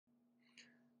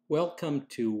Welcome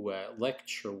to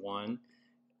Lecture 1.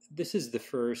 This is the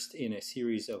first in a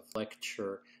series of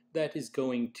lecture that is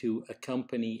going to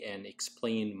accompany and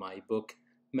explain my book,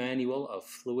 Manual of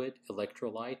Fluid,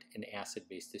 Electrolyte, and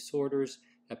Acid-Base Disorders,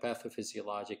 a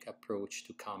Pathophysiologic Approach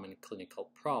to Common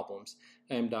Clinical Problems.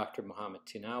 I am Dr. Mohammad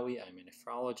Tinawi. I'm a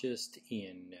nephrologist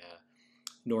in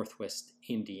Northwest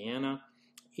Indiana,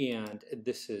 and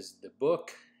this is the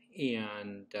book,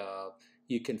 and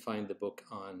you can find the book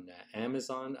on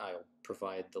Amazon. I'll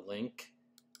provide the link.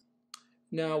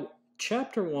 Now,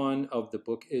 Chapter 1 of the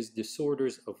book is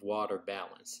Disorders of Water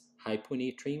Balance,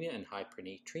 Hyponatremia and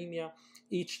Hypernatremia.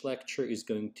 Each lecture is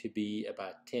going to be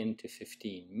about 10 to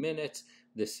 15 minutes.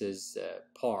 This is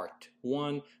part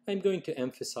 1. I'm going to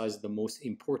emphasize the most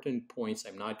important points.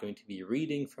 I'm not going to be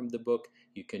reading from the book.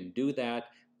 You can do that.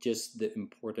 Just the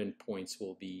important points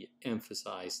will be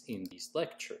emphasized in these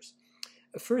lectures.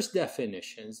 First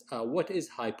definitions, what is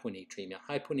hyponatremia?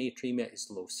 Hyponatremia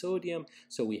is low sodium,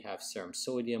 so we have serum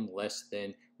sodium less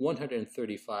than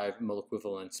 135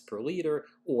 milliequivalents per liter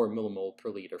or millimole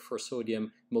per liter. For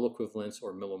sodium, milliequivalents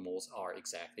or millimoles are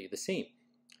exactly the same.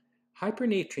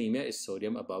 Hypernatremia is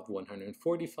sodium above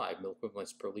 145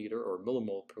 milliequivalents per liter or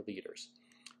millimole per liters.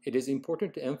 It is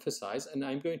important to emphasize, and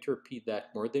I'm going to repeat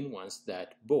that more than once,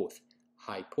 that both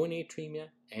hyponatremia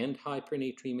and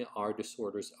hypernatremia are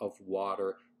disorders of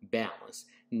water balance.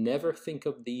 Never think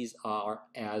of these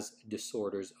as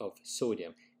disorders of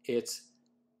sodium. It's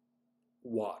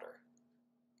water.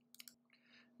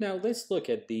 Now let's look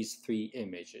at these three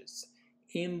images.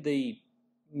 In the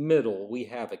middle we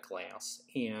have a glass,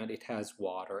 and it has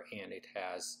water and it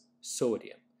has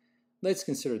sodium. Let's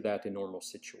consider that a normal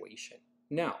situation.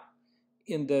 Now,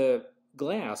 in the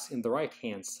glass, in the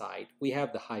right-hand side, we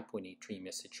have the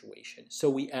hyponatremia situation. So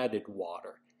we added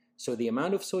water. So the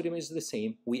amount of sodium is the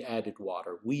same. We added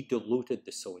water. We diluted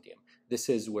the sodium. This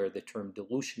is where the term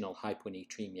dilutional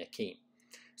hyponatremia came.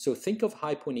 So think of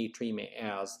hyponatremia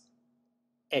as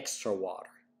extra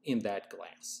water in that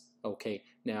glass. Okay,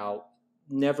 now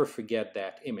never forget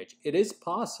that image. It is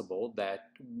possible that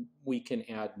we can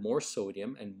add more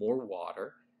sodium and more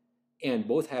water, and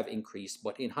both have increased,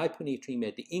 but in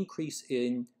hyponatremia, the increase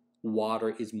in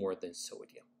water is more than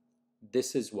sodium.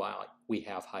 This is why we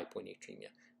have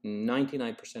hyponatremia.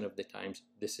 99% of the times,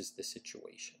 this is the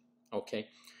situation. Okay.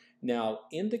 Now,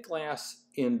 in the glass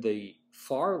in the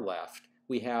far left,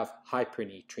 we have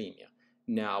hypernatremia.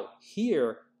 Now,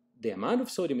 here, the amount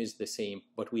of sodium is the same,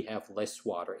 but we have less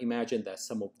water. Imagine that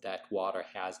some of that water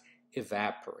has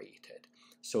evaporated.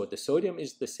 So the sodium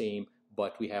is the same,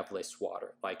 but we have less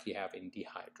water, like you have in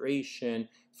dehydration,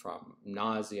 from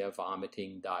nausea,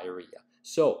 vomiting, diarrhea.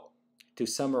 So, to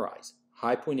summarize,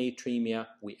 hyponatremia,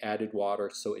 we added water,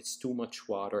 so it's too much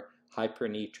water.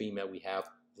 Hypernatremia, we have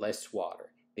less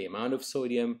water. The amount of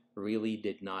sodium really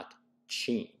did not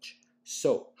change.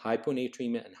 So,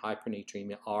 hyponatremia and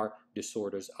hypernatremia are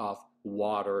disorders of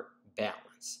water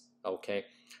balance. Okay,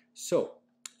 so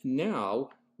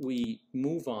now we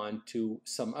move on to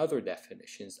some other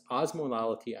definitions,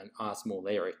 osmolality and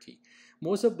osmolarity.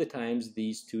 Most of the times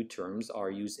these two terms are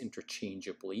used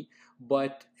interchangeably,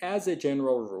 but as a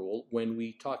general rule, when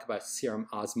we talk about serum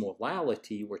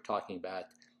osmolality, we're talking about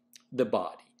the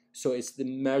body. So it's the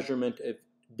measurement of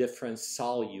different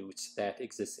solutes that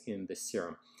exist in the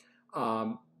serum.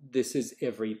 This is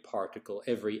every particle,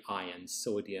 every ion,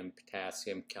 sodium,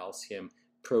 potassium, calcium,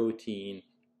 protein,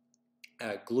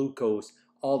 glucose,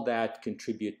 all that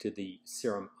contribute to the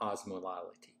serum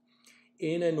osmolality.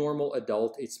 In a normal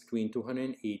adult, it's between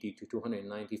 280 to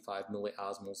 295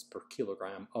 milliosmoles per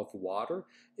kilogram of water.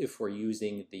 If we're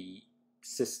using the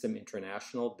System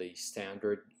International, the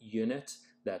standard units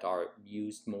that are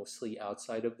used mostly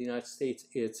outside of the United States,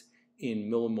 it's in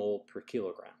millimole per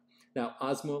kilogram. Now,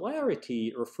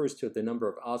 osmolarity refers to the number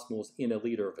of osmoles in a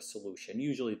liter of a solution.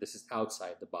 Usually this is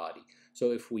outside the body.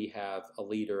 So if we have a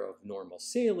liter of normal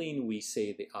saline, we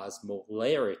say the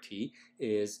osmolarity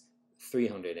is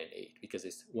 308 because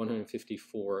it's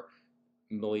 154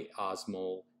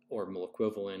 milliosmol or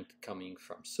milliequivalent coming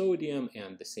from sodium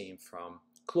and the same from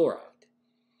chloride.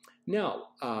 Now,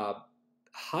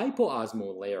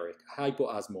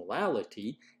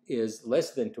 hypoosmolality is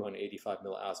less than 285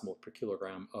 milliosmol per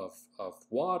kilogram of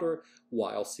water,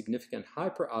 while significant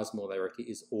hyperosmolarity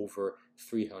is over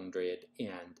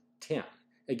 310.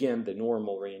 Again, the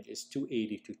normal range is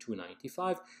 280 to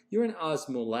 295. Urine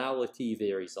osmolality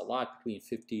varies a lot, between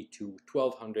 50 to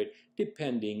 1200,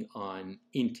 depending on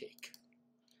intake.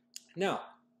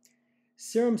 Now,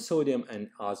 serum sodium and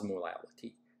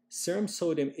osmolality. Serum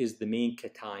sodium is the main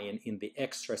cation in the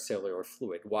extracellular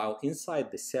fluid, while inside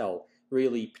the cell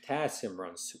really potassium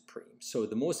runs supreme. So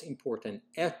the most important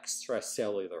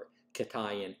extracellular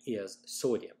cation is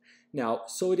sodium. Now,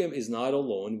 sodium is not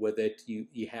alone. With it,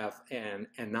 you have an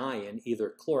anion,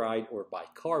 either chloride or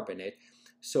bicarbonate.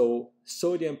 So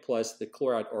sodium plus the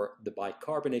chloride or the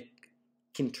bicarbonate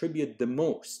contribute the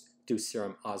most to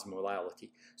serum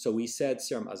osmolality. So we said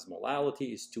serum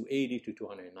osmolality is 280 to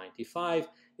 295.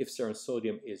 If serum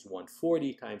sodium is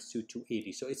 140 times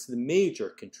 280. So it's the major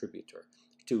contributor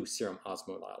to serum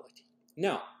osmolality.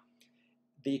 Now,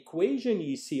 the equation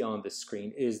you see on the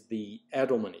screen is the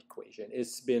Edelman equation.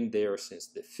 It's been there since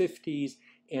the 50s,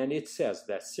 and it says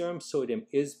that serum sodium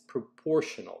is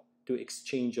proportional to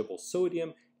exchangeable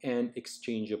sodium and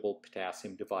exchangeable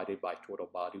potassium divided by total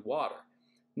body water.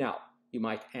 Now, you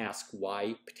might ask,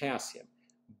 why potassium?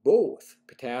 Both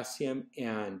potassium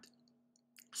and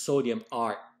sodium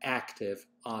are active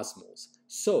osmoles.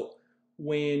 So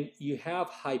when you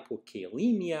have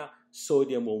hypokalemia,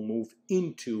 sodium will move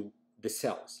into the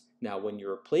cells. Now, when you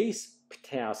replace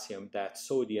potassium, that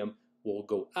sodium will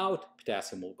go out,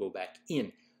 potassium will go back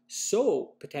in.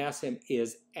 So potassium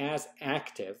is as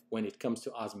active when it comes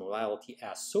to osmolality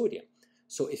as sodium.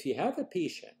 So if you have a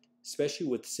patient, especially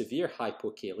with severe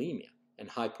hypokalemia and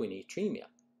hyponatremia,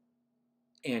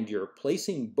 and you're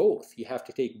replacing both, you have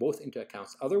to take both into account.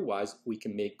 Otherwise, we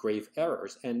can make grave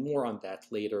errors, and more on that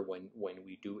later when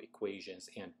we do equations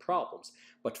and problems.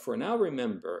 But for now,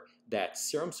 remember that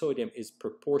serum sodium is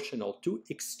proportional to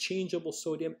exchangeable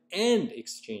sodium and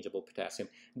exchangeable potassium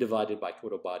divided by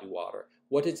total body water.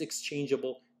 What is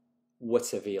exchangeable?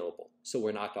 What's available. So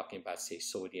we're not talking about, say,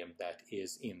 sodium that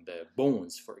is in the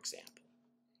bones, for example.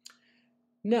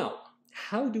 Now,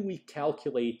 how do we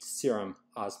calculate serum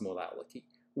osmolality?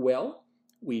 Well,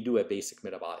 we do a basic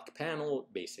metabolic panel,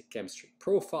 basic chemistry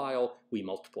profile, we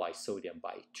multiply sodium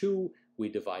by 2, we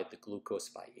divide the glucose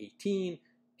by 18,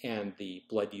 and the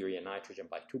blood urea nitrogen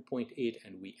by 2.8,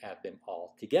 and we add them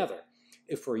all together.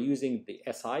 If we're using the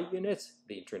SI units,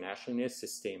 the international units,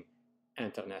 Système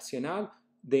International,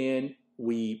 then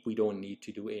we don't need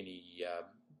to do any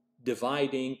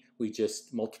dividing. We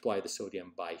just multiply the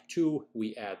sodium by 2,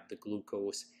 we add the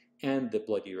glucose and the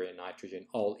blood urea nitrogen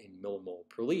all in millimole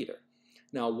per liter.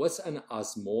 Now, what's an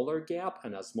osmolar gap?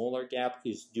 An osmolar gap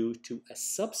is due to a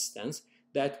substance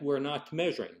that we're not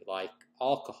measuring, like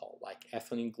alcohol, like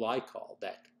ethylene glycol,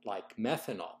 like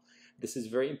methanol. This is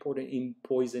very important in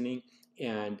poisoning,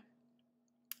 and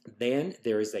then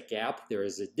there is a gap, there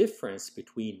is a difference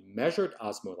between measured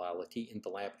osmolality in the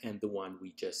lab and the one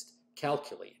we just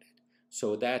calculated.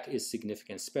 So that is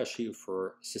significant, especially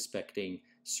for suspecting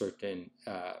certain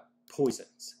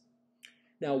poisons.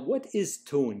 Now, what is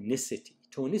tonicity?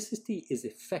 Tonicity is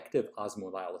effective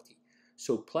osmolality.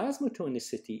 So plasma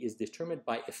tonicity is determined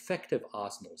by effective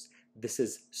osmoles. This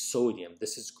is sodium,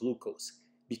 this is glucose,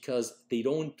 because they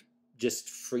don't just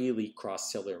freely cross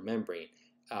cellular membrane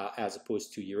as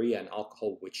opposed to urea and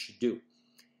alcohol, which do.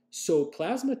 So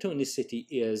plasma tonicity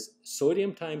is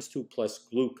sodium times 2 plus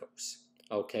glucose,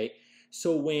 okay?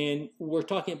 So when we're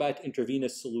talking about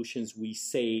intravenous solutions, we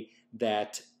say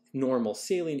that normal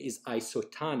saline is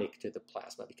isotonic to the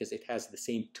plasma because it has the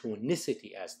same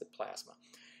tonicity as the plasma.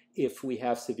 If we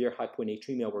have severe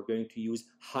hyponatremia, we're going to use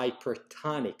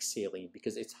hypertonic saline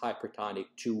because it's hypertonic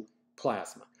to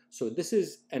plasma. So this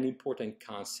is an important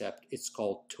concept. It's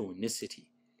called tonicity.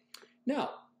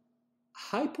 Now,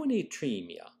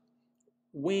 hyponatremia,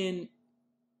 when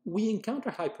we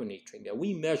encounter hyponatremia,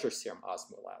 we measure serum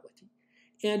osmolality.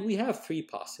 And we have three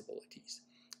possibilities.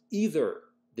 Either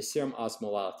the serum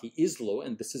osmolality is low,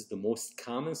 and this is the most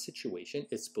common situation.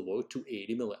 It's below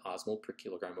 280 milliosmol per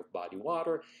kilogram of body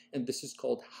water, and this is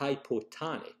called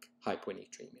hypotonic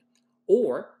hyponatremia.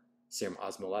 Or serum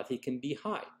osmolality can be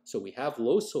high. So we have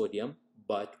low sodium,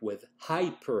 but with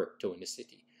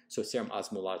hypertonicity. So serum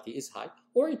osmolality is high,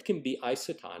 or it can be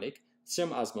isotonic.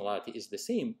 Serum osmolality is the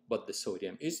same, but the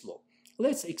sodium is low.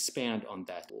 Let's expand on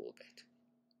that a little bit.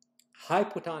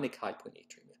 Hypotonic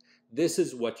hyponatremia. This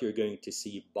is what you're going to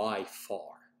see by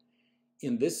far.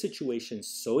 In this situation,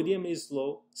 sodium is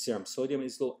low, serum sodium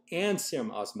is low, and serum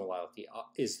osmolality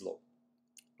is low.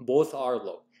 Both are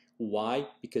low. Why?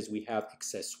 Because we have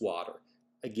excess water.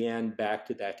 Again, back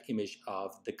to that image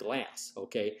of the glass,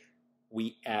 okay?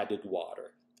 We added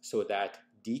water. So that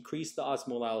decreased the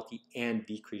osmolality and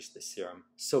decreased the serum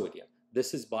sodium.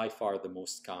 This is by far the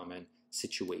most common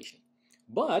situation.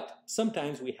 But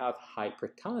sometimes we have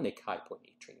hypertonic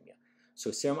hyponatremia.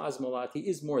 So serum osmolality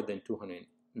is more than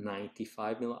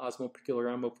 295 milliosmol per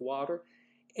kilogram of water.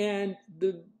 And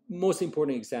the most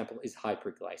important example is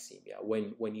hyperglycemia.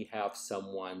 When you have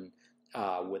someone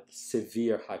with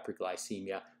severe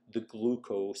hyperglycemia, the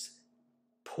glucose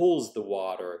pulls the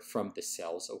water from the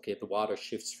cells. Okay, the water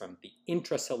shifts from the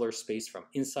intracellular space, from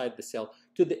inside the cell,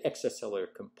 to the extracellular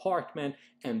compartment,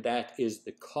 and that is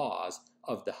the cause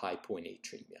of the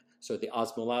hyponatremia. So the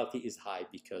osmolality is high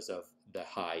because of the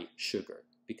high sugar,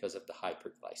 because of the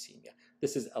hyperglycemia.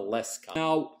 This is a less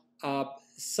common. Now,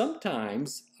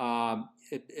 sometimes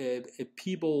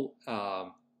people.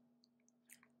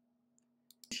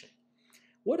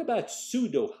 What about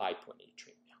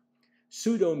pseudohyponatremia?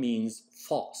 Pseudo means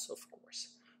false, of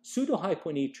course.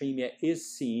 Pseudohyponatremia is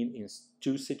seen in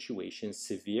two situations: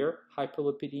 severe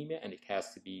hyperlipidemia, and it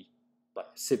has to be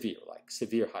like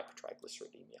severe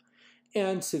hypertriglyceridemia,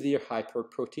 and severe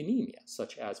hyperproteinemia,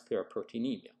 such as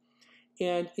paraproteinemia.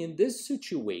 And in this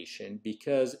situation,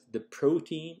 because the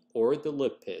protein or the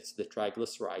lipids, the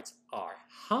triglycerides, are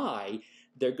high,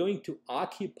 they're going to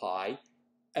occupy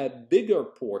a bigger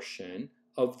portion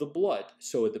of the blood.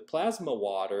 So the plasma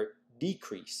water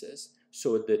decreases.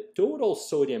 So the total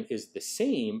sodium is the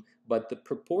same, but the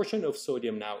proportion of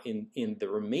sodium now in the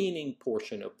remaining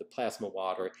portion of the plasma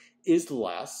water is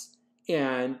less.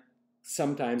 And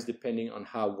sometimes, depending on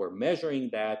how we're measuring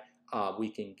that, we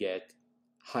can get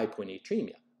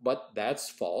hyponatremia. But that's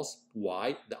false.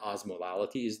 Why? The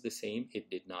osmolality is the same. It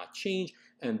did not change.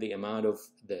 And the amount of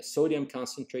the sodium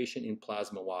concentration in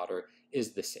plasma water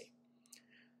is the same.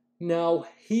 Now,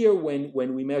 here, when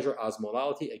we measure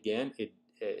osmolality, again,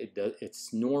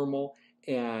 it's normal.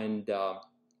 And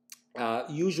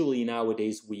usually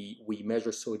nowadays, we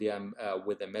measure sodium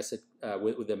with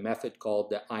a method called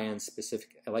the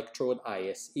ion-specific electrode,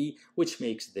 ISE, which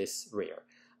makes this rare.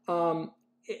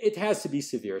 It has to be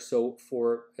severe. So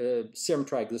for serum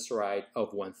triglyceride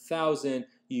of 1,000,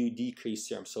 you decrease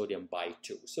serum sodium by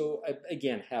 2. So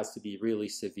again, it has to be really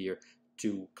severe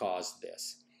to cause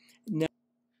this. Now,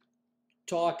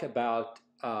 talk about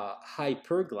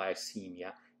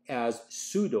hyperglycemia as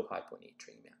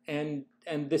pseudohyponatremia, and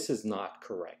this is not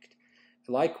correct.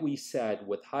 Like we said,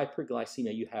 with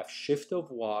hyperglycemia, you have shift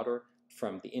of water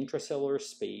from the intracellular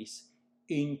space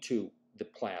into the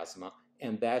plasma,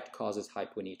 and that causes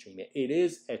hyponatremia. It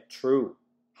is a true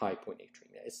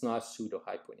hyponatremia. It's not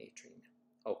pseudohyponatremia.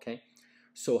 Okay?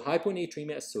 So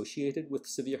hyponatremia associated with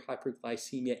severe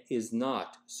hyperglycemia is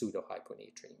not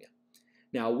pseudohyponatremia.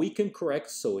 Now, we can correct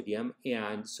sodium,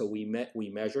 and so we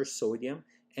measure sodium,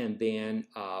 and then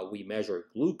we measure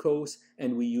glucose,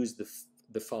 and we use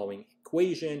the following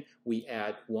equation. We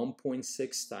add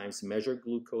 1.6 times measured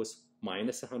glucose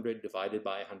minus 100 divided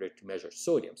by 100 to measure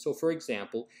sodium. So for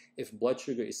example, if blood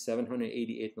sugar is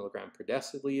 788 milligram per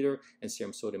deciliter and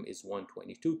serum sodium is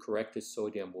 122, corrected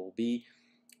sodium will be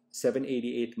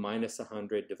 788 minus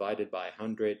 100 divided by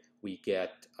 100. We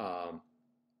get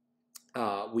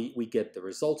we get the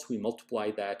results. We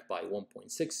multiply that by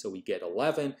 1.6, so we get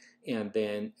 11, and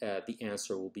then the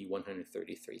answer will be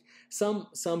 133.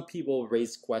 Some people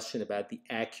raise question about the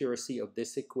accuracy of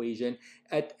this equation.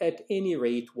 At any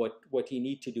rate, what you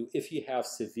need to do, if you have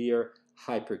severe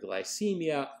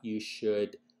hyperglycemia, you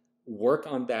should work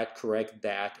on that, correct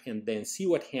that, and then see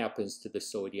what happens to the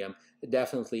sodium.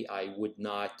 Definitely, I would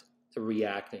not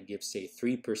react and give, say,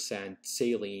 3%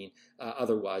 saline.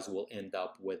 Otherwise, we'll end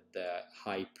up with the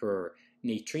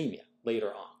hypernatremia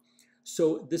later on.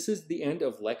 So this is the end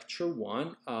of lecture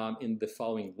 1. In the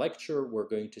following lecture, we're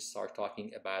going to start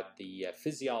talking about the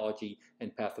physiology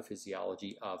and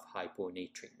pathophysiology of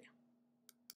hyponatremia.